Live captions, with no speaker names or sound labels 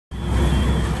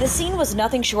The scene was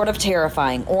nothing short of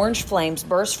terrifying. Orange flames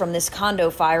burst from this condo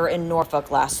fire in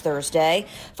Norfolk last Thursday.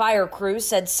 Fire crews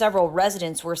said several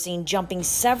residents were seen jumping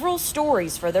several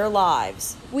stories for their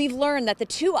lives. We've learned that the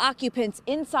two occupants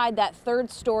inside that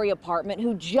third-story apartment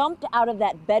who jumped out of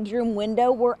that bedroom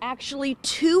window were actually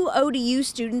two ODU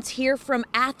students here from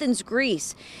Athens,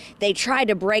 Greece. They tried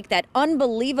to break that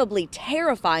unbelievably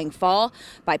terrifying fall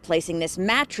by placing this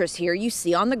mattress here you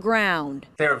see on the ground.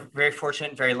 They're very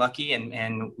fortunate, very lucky,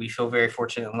 and we feel very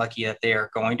fortunate and lucky that they are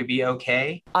going to be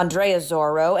okay. Andrea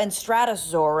Zorro and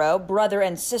Stratus Zorro, brother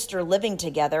and sister living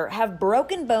together, have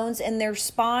broken bones in their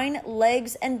spine,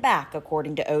 legs, and back,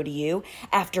 according to ODU,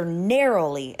 after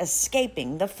narrowly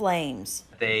escaping the flames.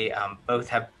 They both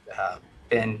have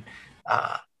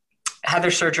had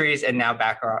their surgeries and now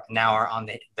are on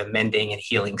the mending and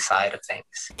healing side of things.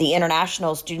 The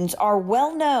international students are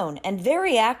well known and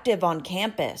very active on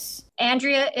campus.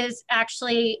 Andrea is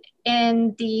actually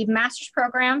in the master's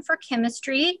program for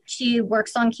chemistry. She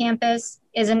works on campus,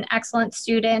 is an excellent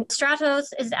student. Stratos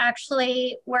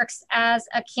works as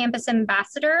a campus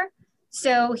ambassador.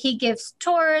 So he gives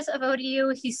tours of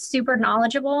ODU. He's super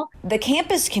knowledgeable. The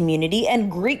campus community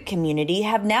and Greek community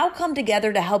have now come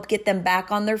together to help get them back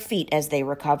on their feet as they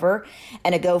recover.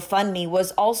 And a GoFundMe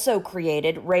was also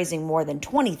created, raising more than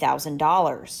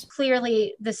 $20,000.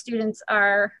 Clearly, the students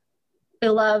are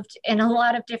beloved in a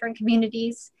lot of different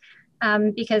communities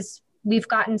because we've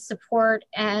gotten support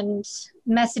and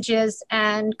messages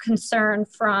and concern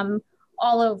from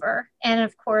all over, and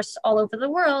of course, all over the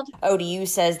world. ODU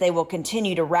says they will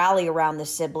continue to rally around the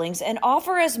siblings and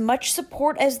offer as much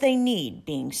support as they need,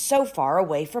 being so far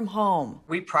away from home.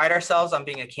 We pride ourselves on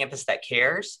being a campus that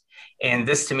cares, and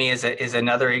this to me is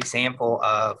another example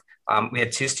of we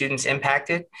had two students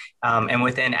impacted, and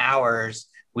within hours,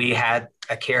 we had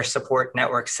a care support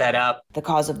network set up. The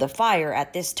cause of the fire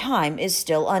at this time is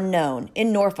still unknown.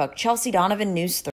 In Norfolk, Chelsea Donovan, News 3.